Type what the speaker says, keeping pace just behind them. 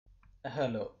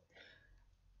Hello.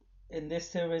 In this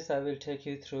series, I will take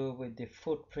you through with the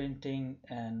footprinting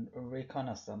and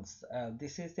reconnaissance.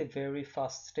 This is the very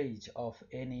first stage of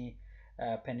any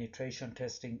penetration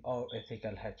testing or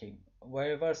ethical hacking.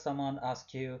 Wherever someone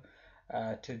asks you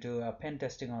to do a pen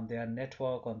testing on their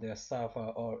network, on their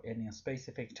server, or any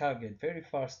specific target, very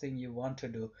first thing you want to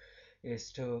do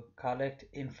is to collect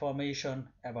information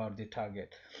about the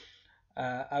target.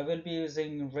 I will be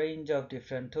using range of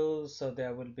different tools, so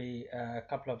there will be a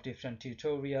couple of different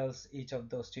tutorials. Each of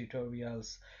those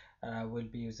tutorials will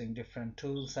be using different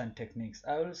tools and techniques.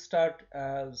 I will start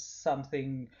uh,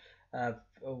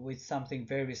 with something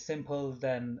very simple,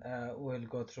 then we'll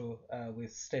go through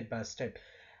with step by step.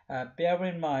 Bear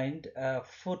in mind,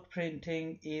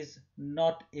 footprinting is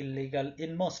not illegal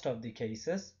in most of the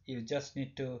cases. You just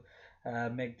need to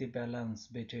make the balance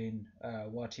between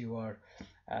what you are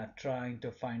trying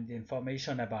to find the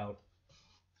information about.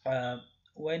 Uh,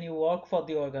 when you work for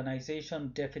the organization,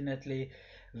 definitely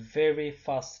very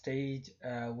first stage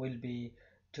will be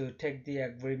to take the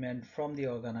agreement from the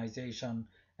organization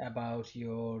about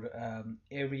your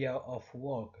area of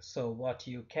work. So what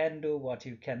you can do, what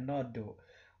you cannot do,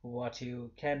 what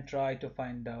you can try to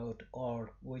find out,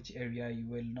 or which area you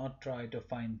will not try to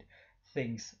find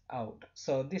things out.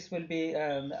 So this will be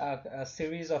a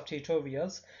series of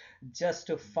tutorials just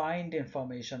to find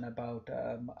information about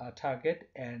a target,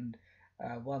 and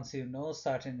once you know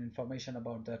certain information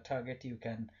about the target, you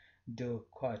can do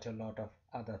quite a lot of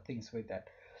other things with that.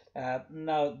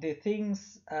 Now the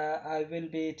things I will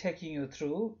be taking you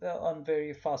through on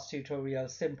very fast tutorial,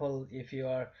 simple. If you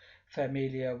are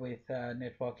familiar with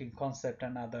networking concept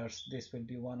and others, this will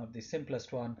be one of the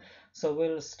simplest one. So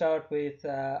we'll start with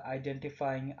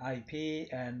identifying IP,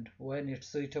 and when it's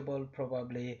suitable,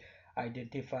 probably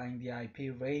identifying the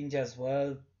IP range as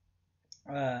well.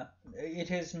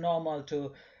 It is normal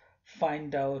to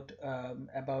find out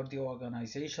about the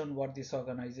organization, what this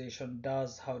organization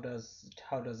does, how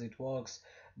does it works,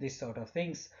 this sort of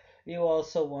things. You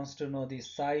also wants to know the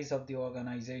size of the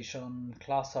organization,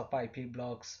 class of IP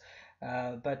blocks.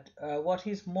 But what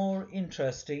is more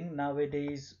interesting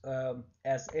nowadays,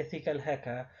 as ethical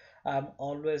hacker, I'm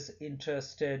always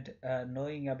interested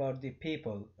knowing about the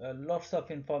people. Lots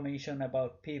of information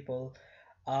about people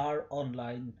are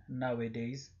online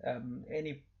nowadays.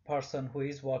 Any person who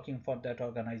is working for that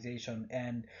organization,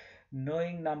 and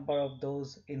knowing number of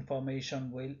those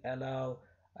information will allow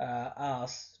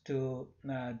us to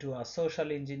do a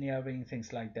social engineering,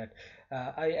 things like that.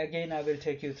 I will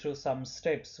take you through some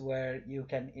steps where you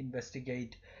can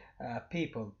investigate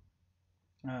people.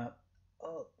 uh,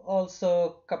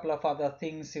 Also, a couple of other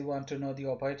things you want to know: the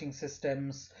operating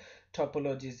systems,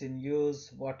 topologies in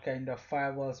use, what kind of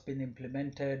firewalls been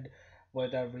implemented,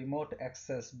 whether remote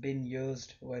access been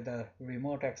used, whether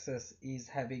remote access is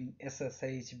having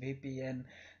SSH, VPN,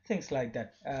 things like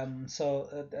that.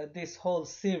 This whole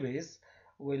series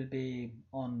will be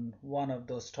on one of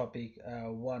those topic,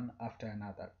 one after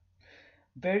another.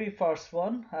 Very first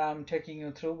one, I'm taking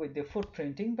you through with the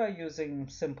footprinting by using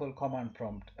simple command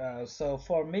prompt. So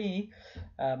for me,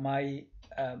 my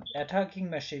attacking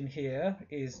machine here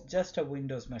is just a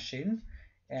Windows machine,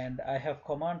 and I have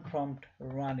command prompt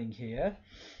running here.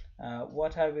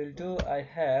 What I will do, I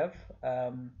have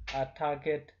a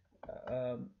target.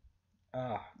 Um,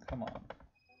 Come on,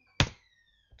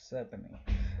 what's happening?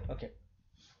 Okay,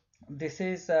 this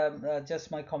is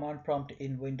just my command prompt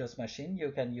in Windows machine.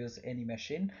 You can use any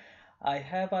machine. I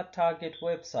have a target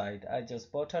website. I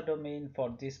just bought a domain for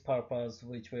this purpose,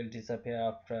 which will disappear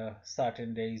after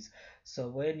certain days. So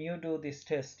when you do this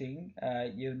testing,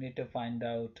 you need to find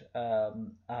out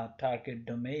a target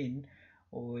domain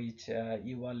which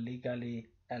you are legally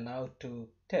allowed to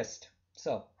test.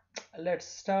 So let's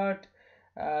start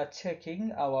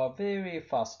checking our very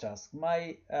first task.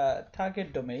 My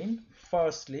target domain.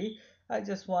 Firstly, I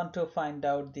just want to find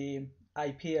out the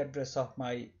IP address of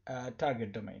my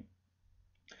target domain.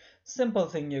 Simple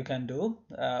thing you can do,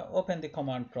 open the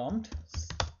command prompt,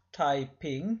 type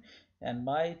ping, and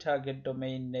my target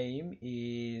domain name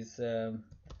is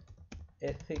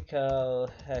ethical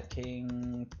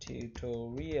hacking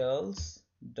tutorials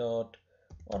dot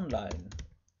online.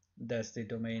 That's the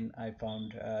domain I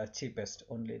found cheapest,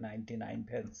 only 99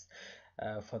 pence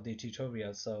for the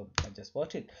tutorial, so I just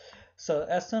bought it. So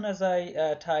as soon as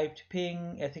I typed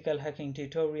ping ethical hacking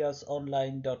tutorials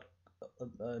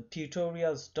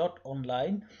dot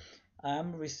online,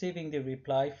 I'm receiving the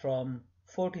reply from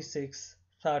 46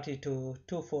 32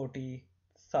 240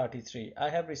 33. I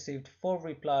have received 4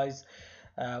 replies,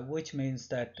 which means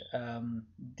that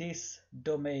this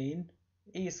domain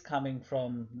is coming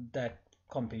from that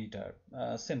computer.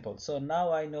 Simple. So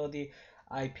now I know the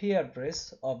IP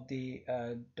address of the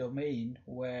domain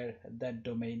where that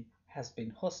domain has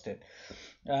been hosted.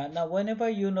 Now, whenever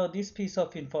you know this piece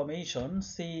of information,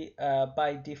 see,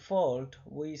 by default,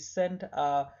 we sent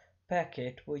a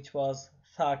packet which was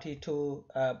 32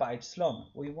 bytes long.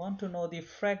 We want to know the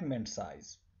fragment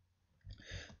size.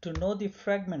 To know the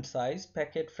fragment size,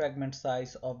 packet fragment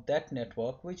size of that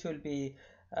network, which will be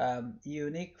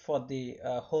unique for the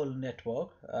whole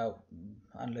network,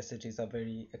 unless it is a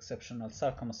very exceptional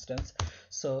circumstance.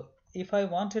 So if I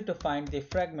wanted to find the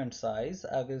fragment size,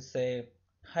 I will say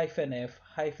 -f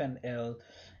 -l,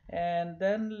 and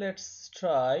then let's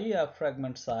try a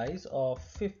fragment size of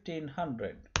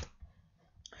 1500.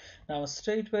 Now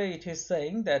straightway it is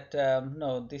saying that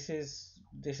no, this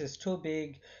is too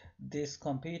big. This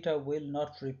computer will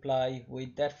not reply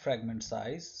with that fragment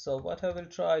size. So what I will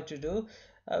try to do,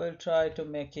 I will try to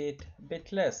make it a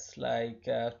bit less, like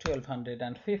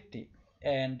 1250.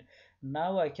 And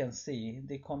now I can see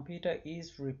the computer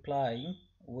is replying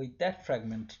with that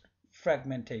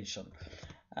fragmentation.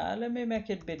 Let me make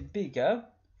it a bit bigger,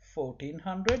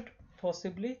 1400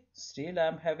 possibly. Still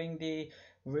I'm having the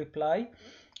reply.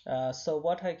 So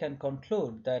what I can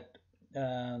conclude that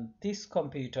this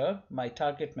computer, my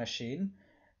target machine,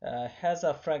 has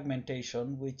a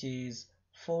fragmentation which is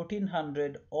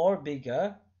 1400 or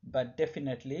bigger, but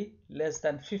definitely less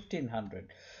than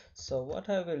 1500. So what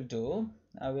I will do,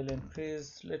 I will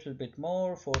increase a little bit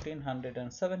more,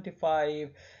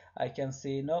 1475. I can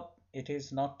see, nope, it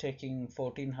is not taking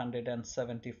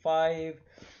 1475.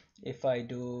 If I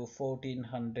do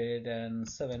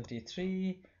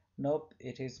 1473, nope,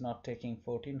 it is not taking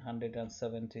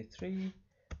 1473.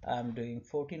 I'm doing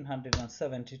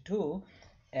 1472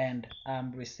 and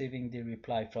I'm receiving the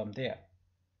reply from there.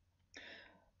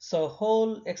 So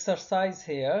whole exercise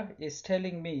here is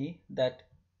telling me that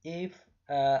if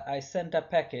I send a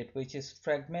packet which is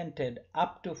fragmented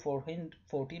up to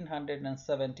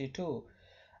 1472,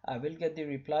 I will get the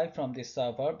reply from the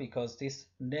server because this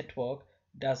network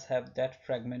does have that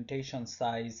fragmentation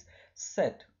size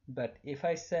set. But if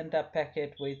I send a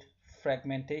packet with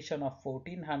fragmentation of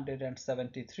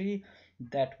 1473,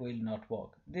 that will not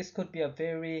work. This could be a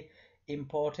very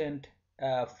important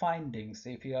findings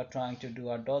if you are trying to do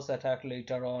a DOS attack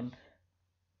later on.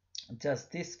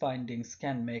 Just these findings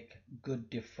can make good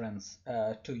difference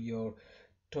to your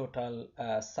total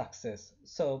success.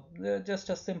 So just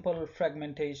a simple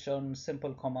fragmentation,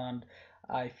 simple command,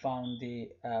 I found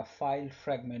the file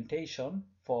fragmentation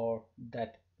for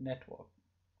that network.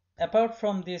 Apart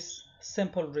from this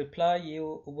simple reply,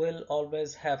 you will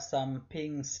always have some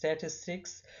ping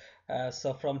statistics.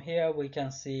 So from here we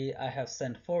can see I have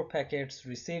sent 4 packets,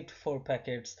 received 4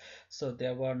 packets, so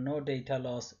there were no data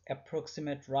loss.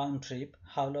 Approximate round trip,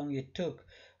 how long it took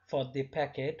for the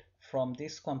packet from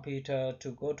this computer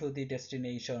to go to the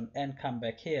destination and come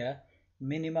back here.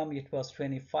 Minimum it was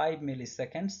 25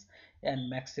 milliseconds and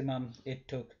maximum it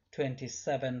took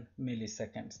 27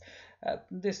 milliseconds.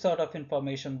 This sort of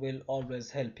information will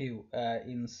always help you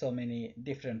in so many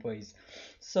different ways.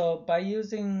 So by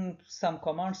using some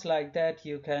commands like that,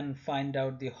 you can find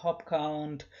out the hop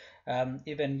count.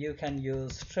 Even you can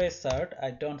use tracert. I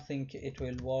don't think it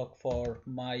will work for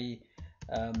my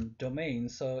domain.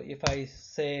 So if I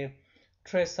say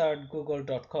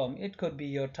tracertgoogle.com, it could be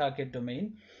your target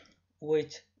domain,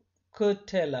 which could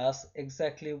tell us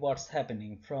exactly what's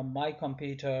happening. From my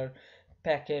computer,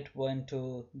 packet went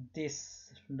to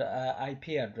this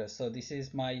IP address. So this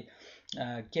is my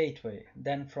gateway.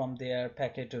 Then from there,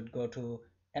 packet would go to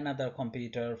another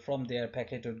computer. From there,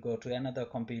 packet would go to another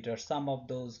computer. Some of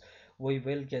those we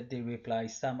will get the reply,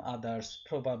 some others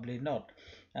probably not.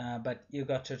 But you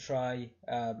got to try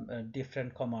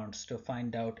different commands to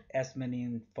find out as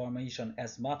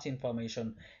much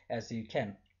information as you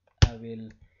can. I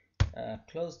will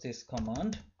close this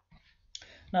command.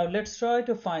 Now let's try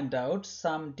to find out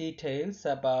some details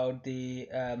about the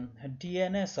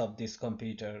DNS of this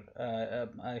computer.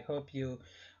 I hope you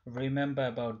remember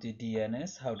about the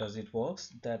DNS. How does it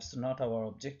works? That's not our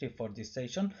objective for this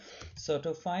session. So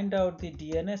to find out the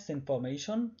DNS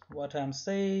information, what I'm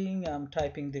saying, I'm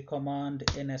typing the command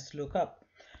nslookup.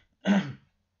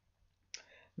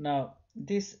 Now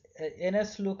this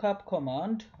nslookup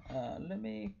command, let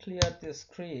me clear the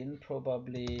screen,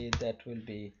 probably that will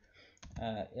be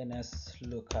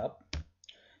nslookup.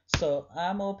 So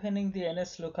I'm opening the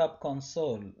nslookup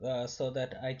console so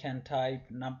that I can type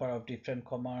number of different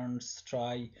commands,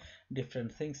 try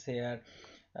different things here.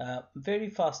 Very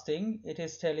fast thing, it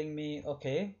is telling me,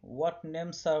 okay, what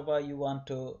name server you want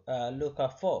to look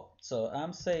up for. So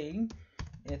I'm saying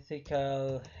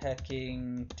ethical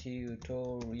hacking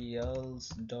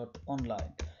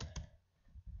tutorials.online.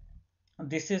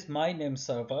 This is my name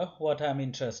server, what I'm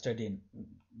interested in.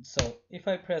 So if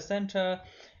I press enter,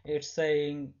 it's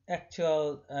saying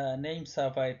actual name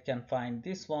server. It can find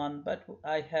this one, but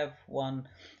I have one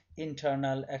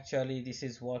internal. Actually, this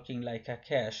is working like a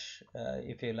cache,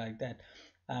 if you like that.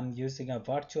 I'm using a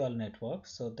virtual network,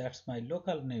 so that's my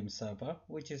local name server,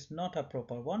 which is not a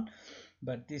proper one,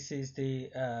 but this is the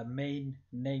main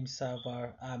name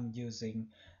server I'm using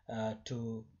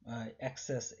to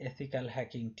access ethical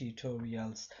hacking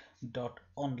tutorials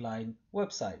online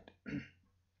website.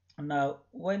 Now,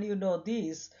 when you know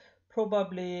these,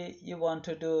 probably you want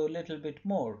to do a little bit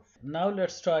more. Now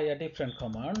let's try a different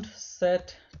command.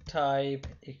 Set type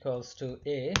equals to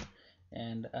a,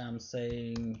 and I'm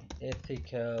saying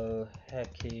ethical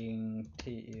hacking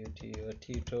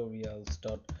tutorials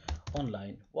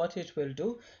online. What it will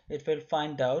do, it will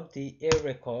find out the a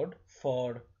record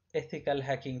for ethical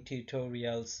hacking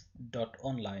tutorials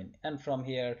online, and from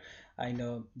here I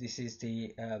know this is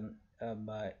the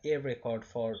a record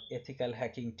for ethical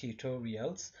hacking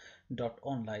tutorials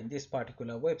online, this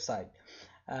particular website.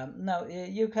 Now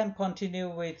you can continue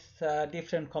with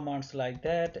different commands like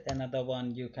that. Another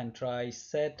one, you can try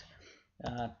set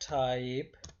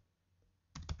type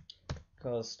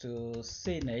equals to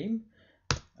cname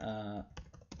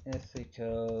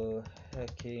ethical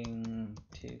hacking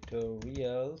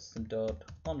tutorials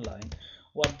online.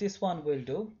 What this one will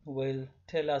do will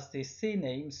tell us the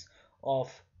cnames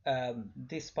of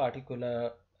this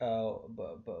particular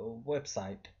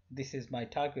website. This is my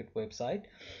target website,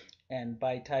 and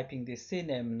by typing the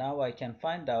cname, now I can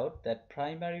find out that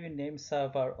primary name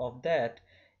server of that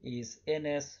is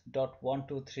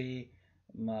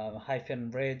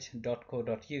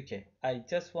ns.123-reg.co.uk. I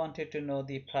just wanted to know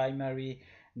the primary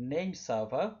name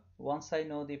server. Once I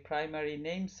know the primary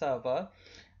name server,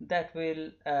 that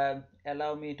will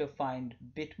allow me to find a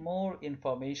bit more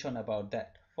information about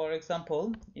that. For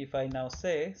example, if I now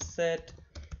say set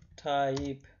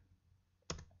type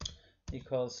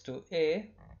equals to a,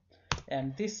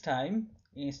 and this time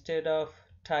instead of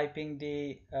typing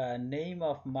the name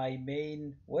of my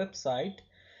main website,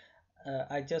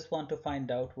 I just want to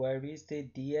find out where is the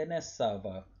DNS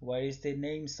server, where is the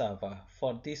name server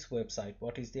for this website,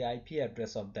 what is the IP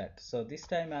address of that. So this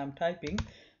time I'm typing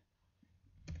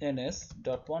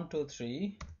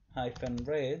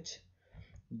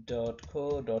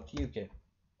ns.123-reg.co.uk.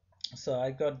 So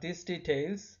I got these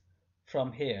details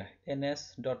from here,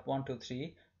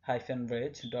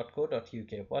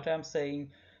 ns.123-reg.co.uk. What I'm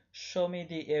saying, show me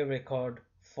the A record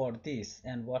for this,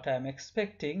 and what I'm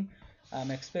expecting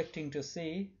to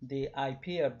see the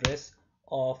IP address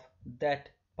of that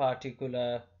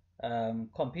particular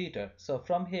computer. So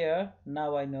from here,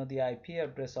 now I know the IP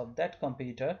address of that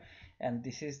computer, and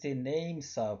this is the name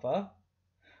server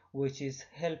which is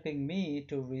helping me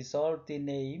to resolve the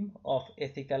name of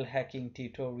ethical hacking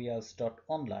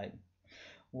tutorials.online.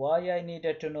 Why I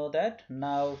needed to know that?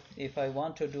 Now if I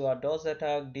want to do a DOS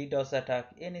attack, DDoS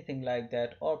attack, anything like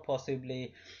that, or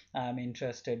possibly I'm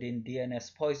interested in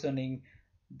DNS poisoning,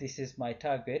 this is my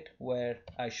target where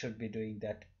I should be doing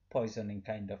that poisoning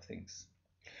kind of things.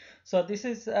 So this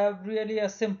is really a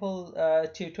simple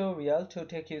tutorial to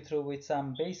take you through with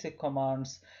some basic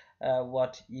commands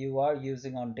what you are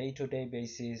using on day-to-day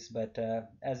basis, but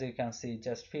as you can see,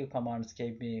 just few commands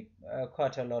gave me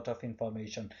quite a lot of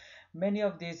information. Many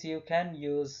of these you can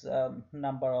use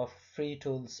number of free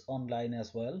tools online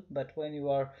as well, but when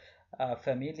you are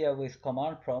familiar with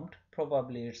command prompt,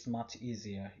 probably it's much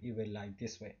easier. You will like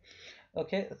this way.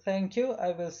 Okay, thank you.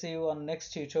 I will see you on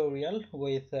next tutorial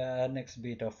with next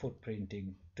bit of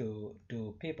footprinting to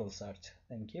do people search.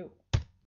 Thank you.